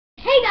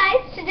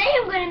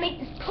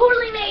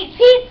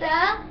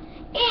pizza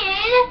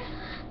in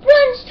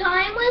Brunch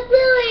Time with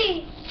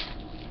Lily.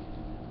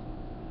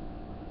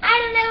 I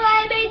don't know why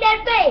I made that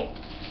face.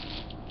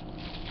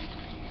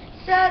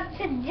 So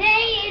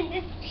today is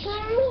this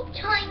teeny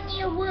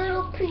tiny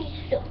little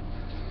pizza.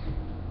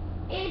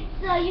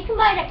 It's you can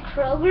buy it at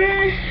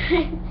Kroger.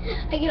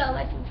 I get all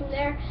my food from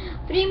there.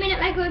 3-minute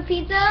microwave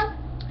pizza.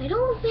 I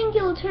don't think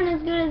it will turn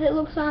as good as it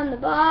looks on the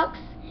box.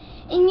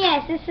 And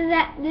yes, this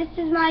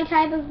is my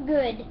type of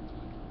good.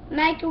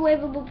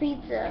 Microwavable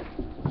pizza.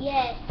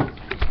 Yes.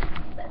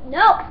 But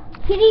no.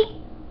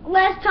 Kitty,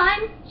 last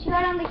time she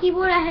got on the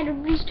keyboard, I had to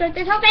restart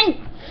this whole thing.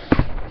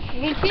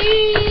 Sorry,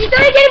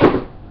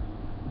 Kitty.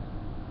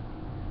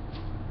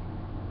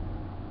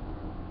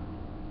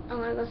 I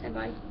want to go say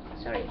bye.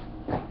 Sorry.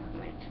 I'm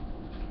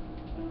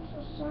so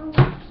sorry,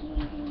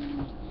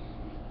 Kitty.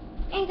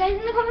 And guys, in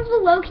the comments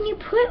below, can you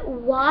put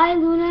why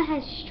Luna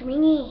has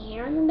stringy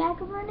hair on the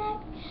back of her neck?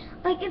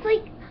 Like, it's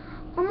like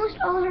almost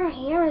all her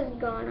hair is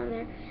gone on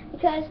there.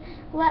 Because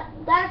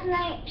last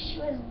night she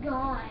was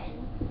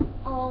gone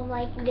all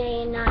like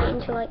day and night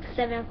until like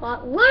 7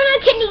 o'clock. Luna,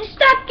 can you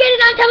stop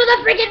getting on top of the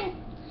freaking...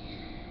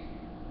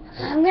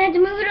 I'm gonna have to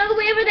move it all the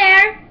way over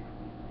there.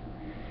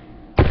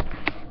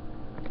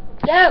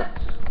 Go.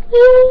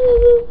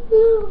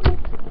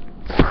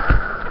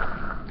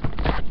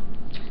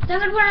 So I'm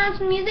gonna put on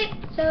some music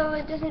so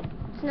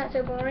it's not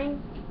so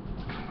boring.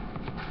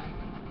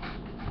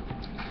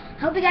 I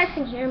hope you guys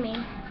can hear me.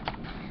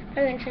 I'm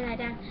gonna turn that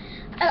down.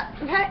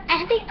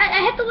 I think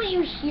I have to let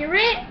you hear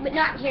it, but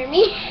not hear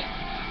me,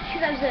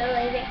 because I'm so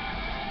lazy.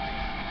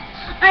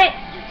 Alright,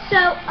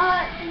 so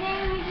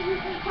today we're going to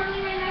do some curly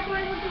red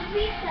macaroni with the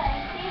pizza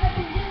and see if I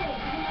can do it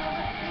in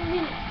about 3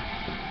 minutes.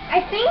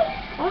 I think,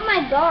 oh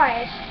my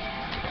gosh,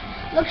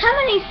 look how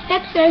many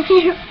steps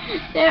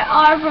there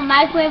are for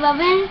microwave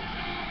oven.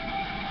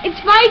 It's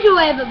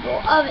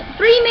microwavable oven,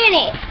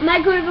 3-minute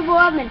microwavable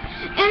oven,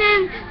 and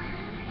then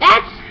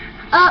that's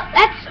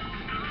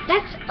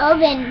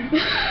oven.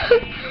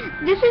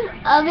 This is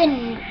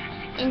oven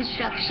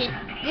instruction.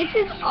 This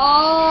is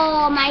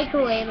all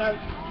microwave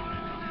oven.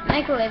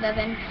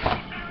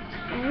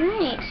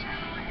 Alright.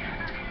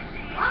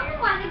 I wonder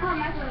why they call it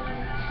microwave oven.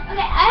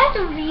 Okay, I have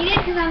to read it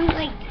because I'm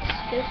like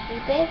so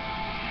stupid.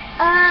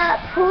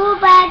 Pull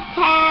back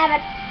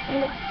tab. I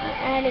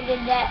already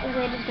did that because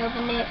I just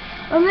opened it.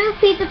 Remove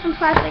pizza from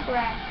plastic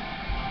wrap.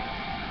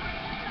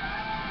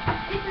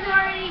 This is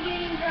already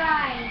getting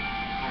dry.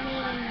 I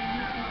mean,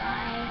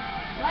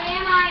 what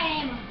am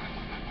I anymore?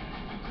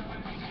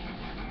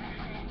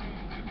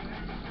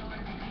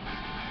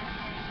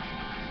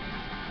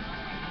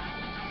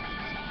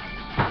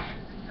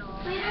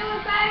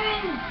 Sweetheart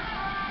Byron,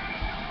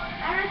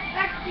 I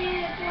respect you.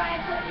 That's why I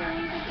put your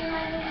music in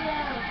my video.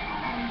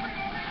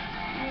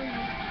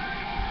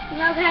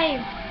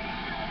 Okay.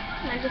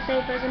 I just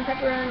say frozen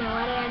pepperoni.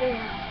 Why did I do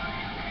that?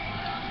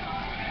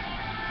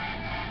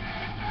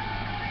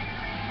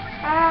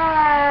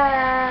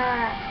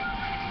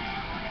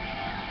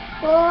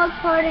 Full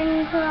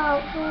according to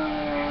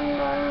and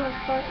bottom of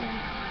Portland.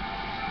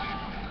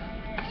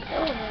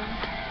 Over.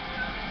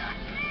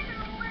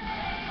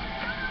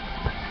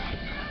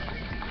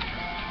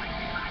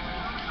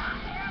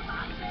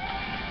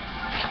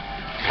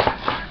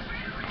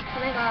 Oh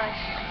my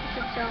gosh,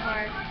 this is so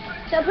hard.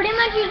 So pretty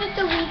much you just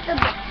delete the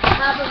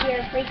top of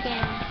your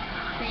freaking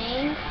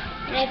thing,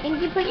 and I think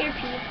you put your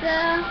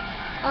pizza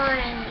on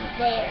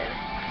there.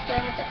 So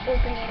I have to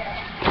open it up.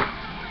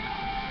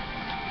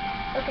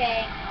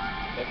 Okay.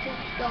 This is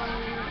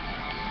going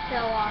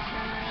so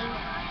awesomely.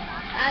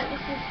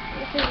 This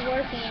is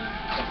working.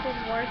 This is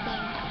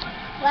working.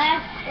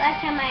 Last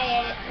time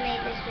I made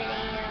this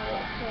video,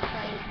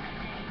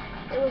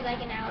 it was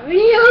like an hour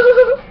video.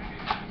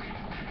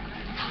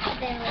 But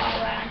then we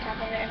were on top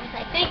of it. I was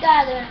like, thank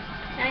God.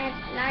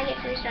 Now I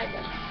get to restart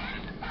this.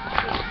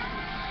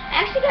 I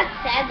actually got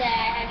sad that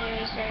I had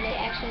to restart it.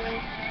 Actually,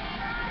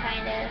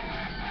 kind of.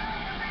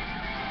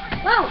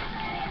 Whoa,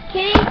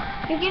 Kitty,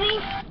 you're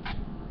getting.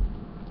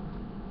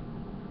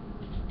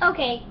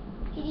 Okay,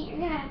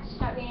 you're gonna have to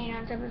start getting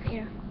on top of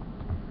here.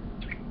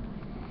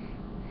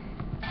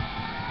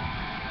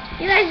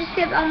 You guys just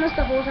skipped almost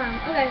the whole time.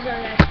 Okay,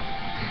 sorry guys.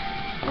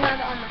 Not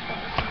almost the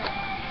whole time.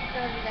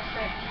 That was the best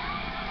part.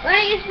 But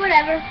it's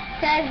whatever,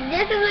 because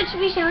this is what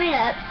should be showing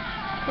up.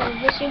 Because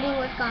this should be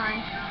what's gone.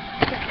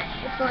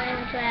 It's going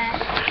in the trash.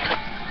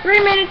 3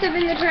 minutes of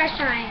in the trash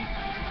time.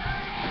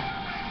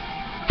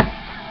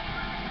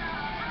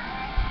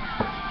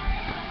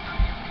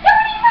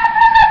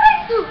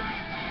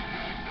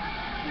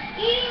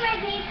 Eating my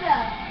pizza!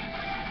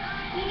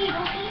 Kitty,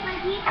 don't eat my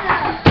pizza!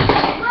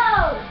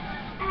 Whoa!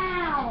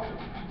 Ow!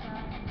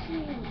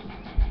 Jeez.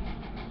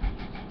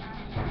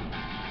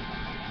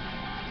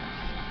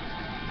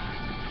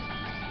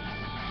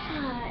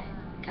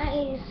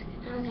 Guys,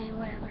 okay,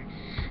 whatever.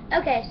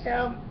 Okay,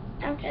 so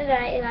after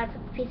that, you gotta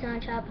put the pizza on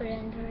top, put it in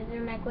the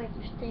microwave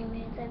for 3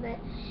 minutes, I bet.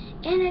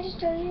 And I just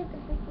deleted the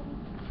freaking.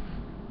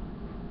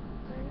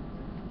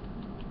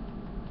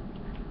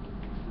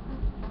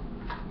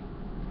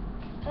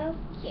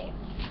 Okay.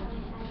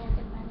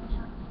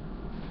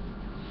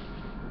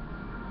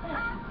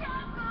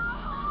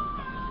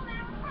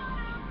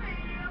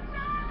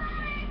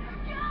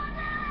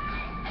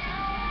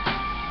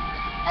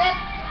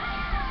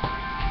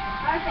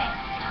 Perfect.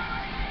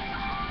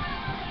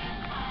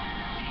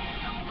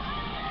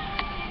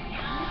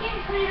 You can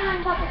put it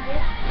on top of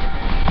this.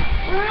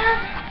 Luna,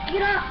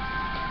 get up.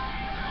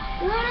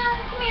 Luna,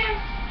 come here.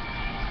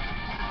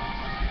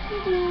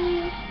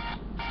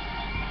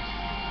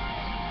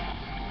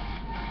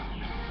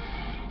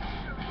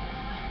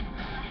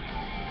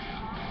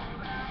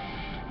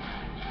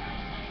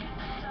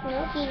 No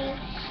kitty.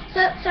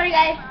 So, sorry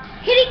guys.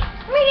 Kitty,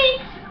 come here,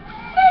 kitty.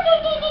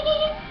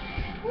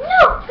 No,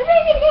 come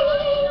here, kitty.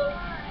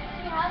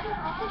 You're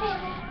off the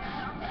table.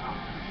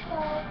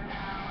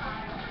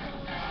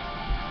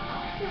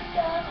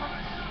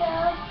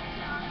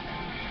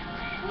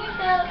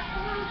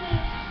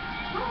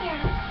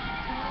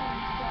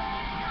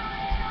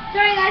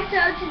 Sorry guys, so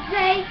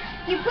today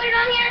you put it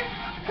on here,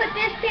 put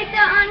this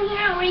pizza on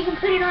here, or you can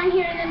put it on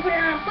here and then put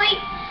it on a plate.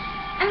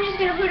 I'm just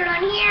going to put it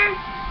on here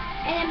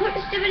and then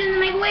stuff it in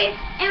the microwave,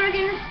 and we're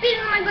going to spin it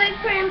in the microwave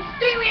for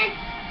 3 minutes,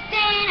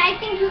 then I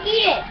think you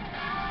eat it.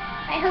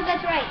 I hope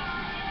that's right.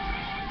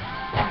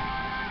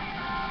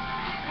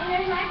 And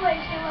there's my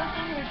microwave still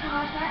working, there's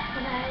no that,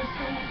 but I was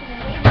so much of a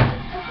baby,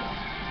 it's cooking.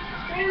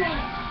 3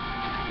 minutes.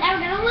 Now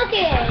we're going to look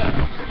at it.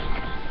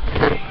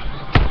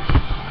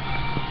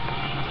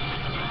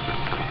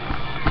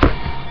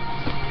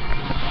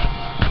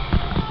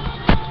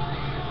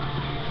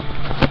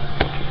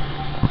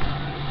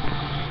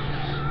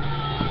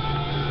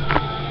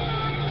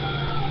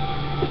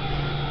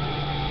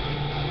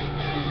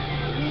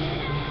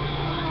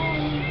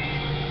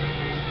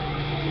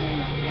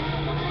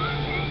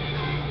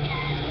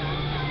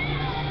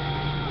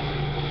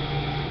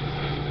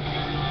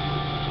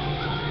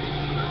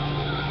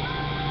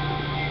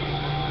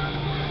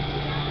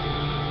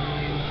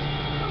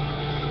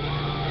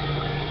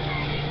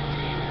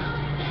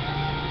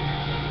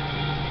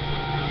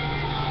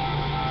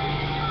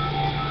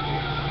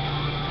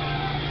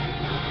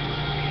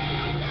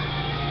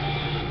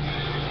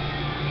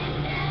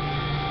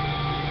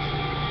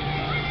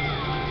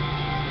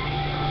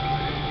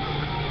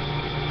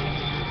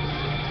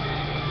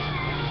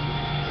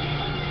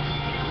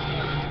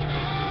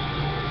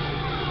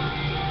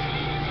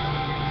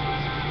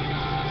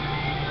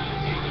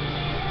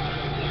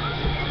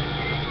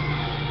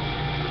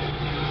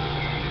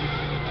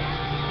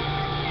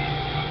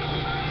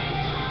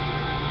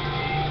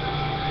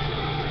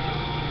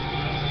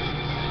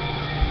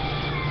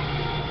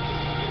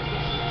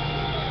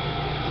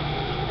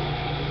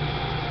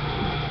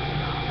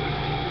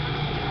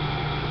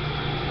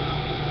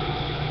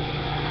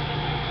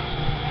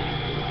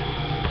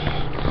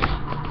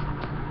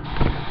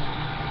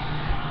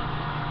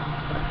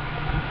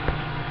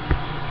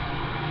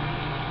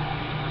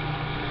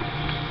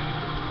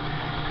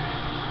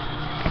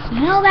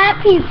 Smell that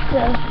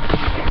pizza.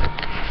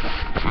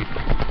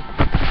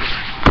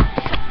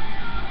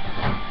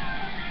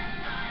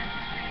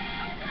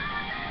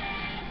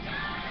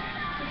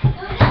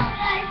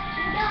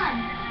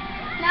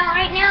 Now,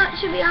 right now, it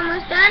should be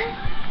almost done.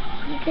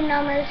 You can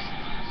almost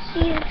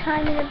see the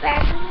time in the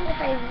background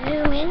if I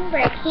zoom in,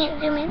 but I can't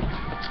zoom in.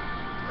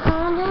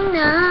 Oh, no,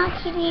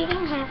 you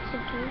don't have to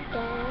do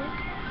that.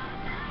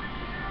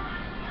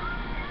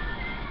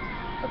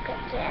 Look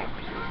at that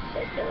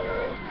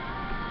pizza.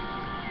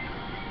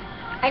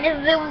 I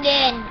just zoomed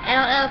in. I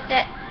don't know if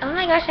that... Oh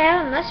my gosh, I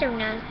have a mushroom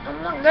nose. Oh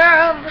my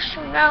god,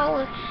 mushroom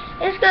nose.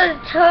 This goes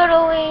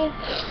totally...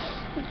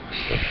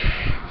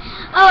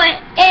 Oh,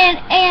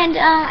 and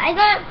I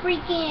got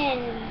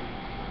freaking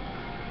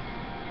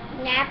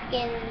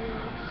napkins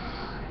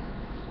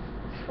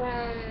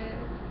from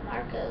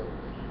Marco.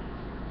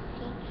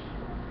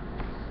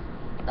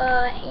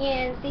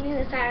 And speaking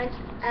of sirens,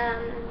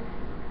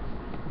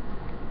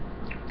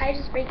 I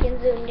just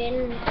freaking zoomed in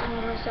and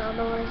almost saw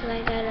the ones, so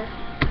I gotta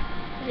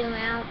zoom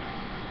out.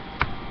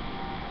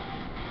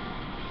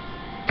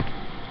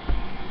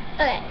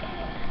 Okay.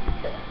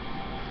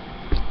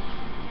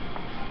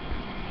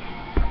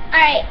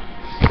 Alright,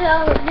 so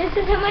this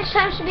is how much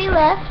time should be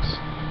left.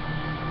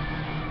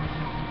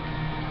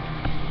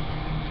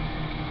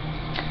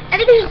 I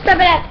think we should stop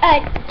it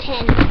at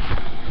 10.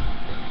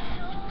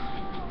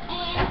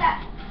 And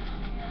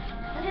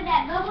look at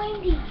that bubbling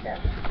pizza.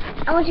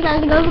 I want you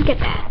guys to go look at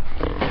that.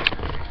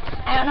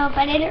 I don't know if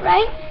I did it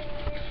right.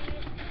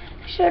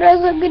 Sure does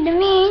look good to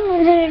me.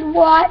 And then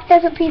what?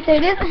 That's what pizza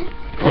it is.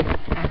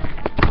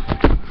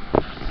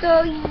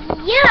 So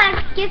yeah,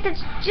 I guess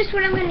that's just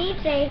what I'm gonna eat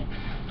today.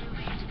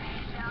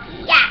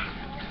 Yeah.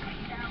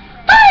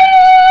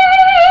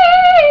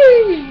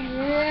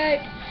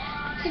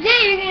 Today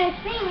you're gonna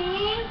see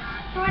me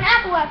throw an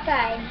apple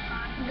outside.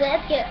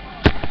 Let's go.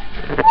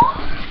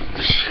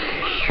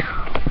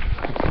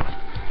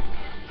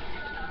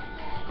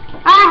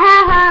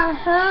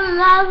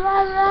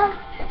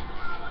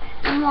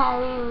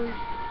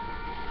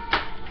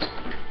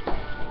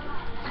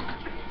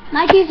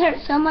 My teeth hurt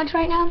so much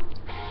right now.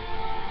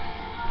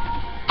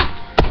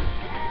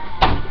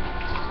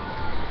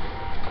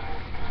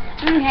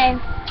 Okay. You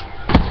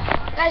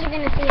guys are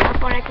going to see how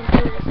far I can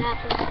throw this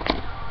apple.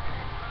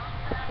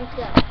 Let's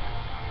go.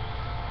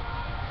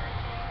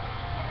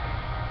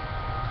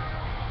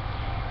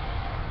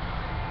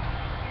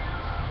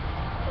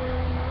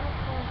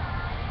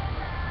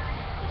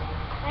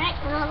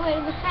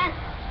 What's that?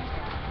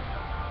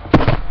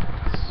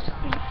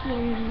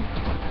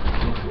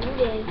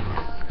 Included.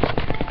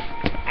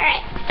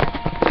 Alright.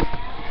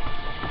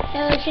 So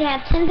we should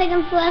have 10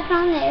 seconds left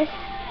on this.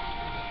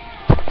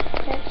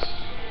 That's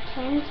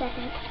 10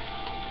 seconds.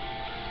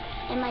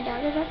 And my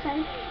dog is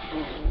outside.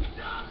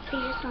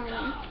 He's just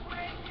smiling.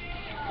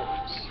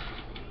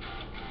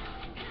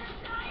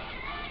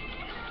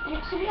 And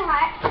it should be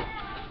hot.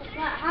 It's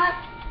not hot.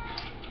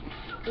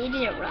 You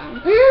did it wrong.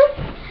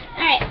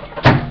 Alright.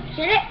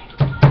 Should it?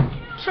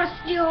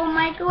 Trusty old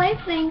microwave.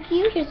 Thank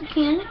you. Here's the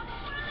candle.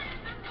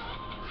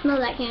 Smell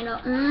that candle.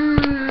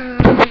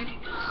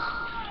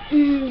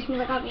 Smells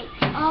like coffee.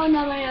 Oh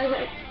no, my nose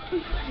hurts.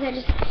 I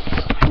just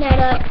that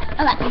up.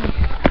 Okay.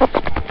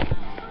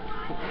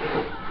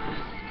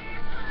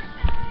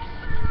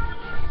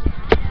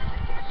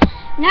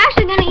 I'm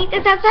actually gonna eat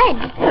this outside.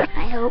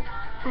 I hope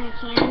I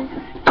can.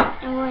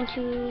 I'm going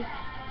to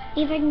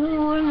see if I can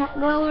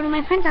go over to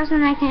my friend's house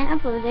and I can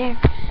upload there.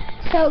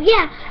 So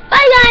yeah,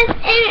 bye guys,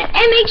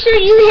 and make sure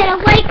you hit a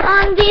like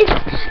on this.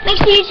 Make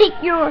sure you take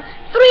your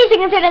 3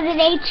 seconds out of the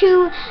day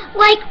to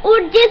like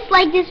or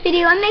dislike this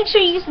video, and make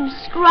sure you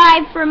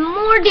subscribe for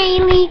more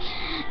daily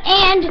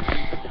and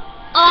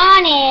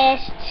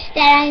honest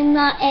that I'm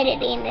not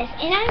editing this.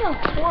 And I'm a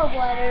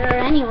horrible editor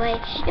anyway.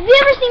 If you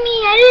ever see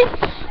me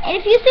edit, and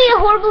if you see a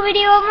horrible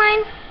video of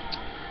mine,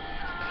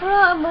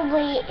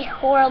 probably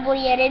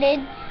horribly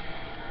edited. And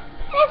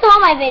that's all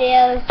my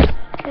videos,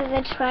 because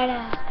I try to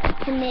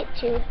commit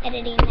to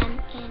editing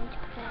them, and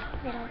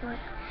they don't work.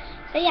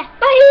 So yeah,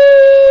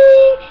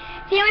 bye!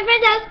 See you at my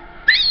friend's house.